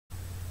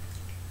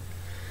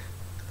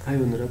High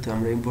বন্ধুরা, তো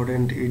আমরা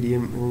ইম্পর্টেন্ট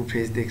ইডিএম এবং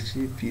ফ্রেজ দেখছি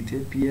পিতে।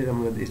 পি এর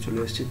আমরা চলে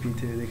আসছি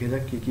পিতে। দেখে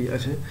যাক কী কী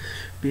আছে।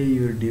 পে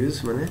ইউর ডিউস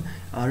মানে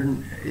earn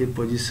A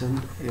position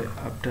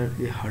after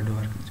a hard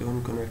work. যখন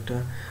কোনো একটা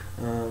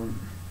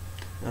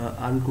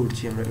আর্ন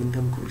করছি, আমরা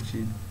ইনকাম করছি,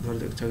 ধর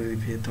চাকরি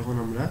পেয়ে, তখন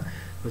আমরা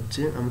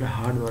আমরা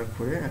হার্ড ওয়ার্ক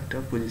করে একটা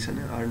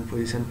পজিশনে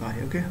position pi.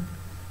 Okay,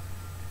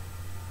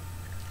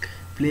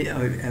 play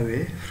away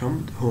from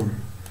home.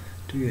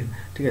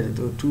 ঠিক আছে।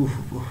 তো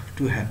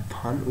to have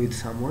fun with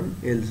someone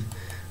else.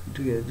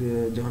 ঠিক আছে,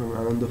 যখন আমরা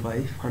আনন্দ পাই,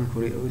 ফান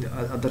করি উইথ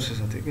আদার্সের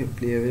সাথে। ওকে,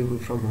 play away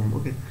from home.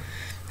 Okay,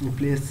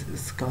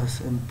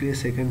 play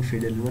second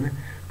fiddle মানে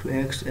to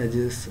act as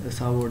a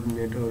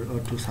subordinate or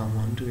to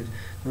someone. ঠিক আছে,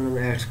 যখন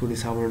আমরা অ্যাক্ট করি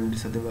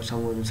সাবঅর্ডিনেটের সাথে বা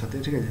সামওয়ানের সাথে।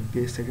 ঠিক আছে,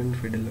 প্লে সেকেন্ড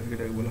ফিডেল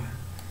এটাকে বলা হয়।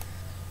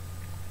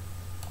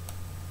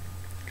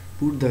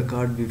 Put the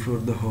cart before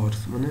the horse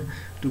মানে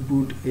to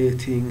put a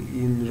thing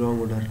in wrong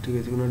order. ঠিক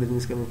আছে, কোনো একটা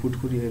জিনিসকে আমরা পুট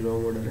করি রং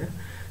অর্ডারে।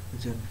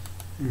 আচ্ছা,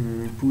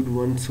 put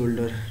one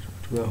shoulder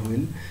to a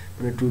wheel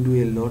মানে to do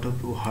a lot of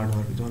hard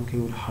work. যখন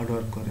কেউ হার্ড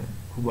ওয়ার্ক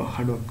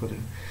করে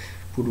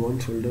put one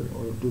shoulder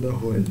to the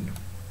wheel.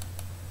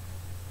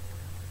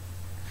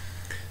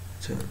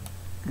 আচ্ছা,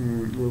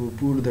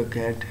 put the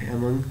cat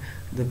among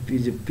the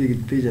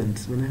pigeons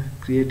মানে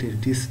create a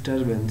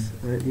disturbance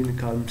in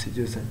calm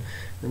situation.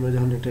 আমরা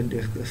যখন একটা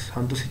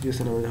শান্ত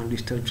situation আমরা যখন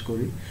ডিস্টার্ব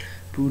করি।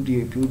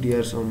 টু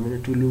ডিয়ার্স অন মানে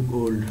টু লুক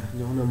ওল্ড,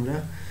 যখন আমরা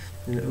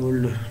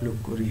ওল্ড লুক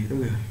করি।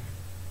 ওকে,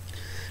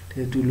 ঠিক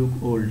আছে, to look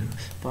old.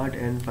 Part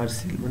and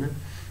পার্সিল মানে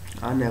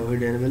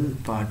আনঅ্যাভয়েডেবল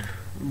পার্ট।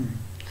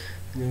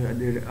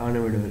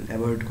 আনঅ্যাভয়েডেবল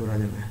অ্যাভয়েড করা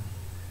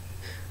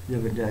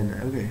যায় না।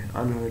 ওকে,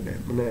 আনঅ্যাভয়েড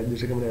মানে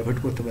যেটাকে আমরা অ্যাভয়েড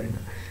করতে পারি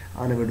না,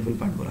 আনঅ্যাভয়েডেবল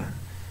পার্ট বলা হয়।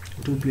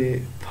 To play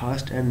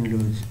fast and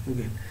loose.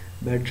 Okay,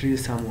 battery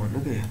someone.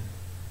 Okay,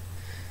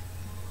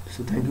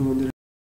 so thank you বন্ধুরা।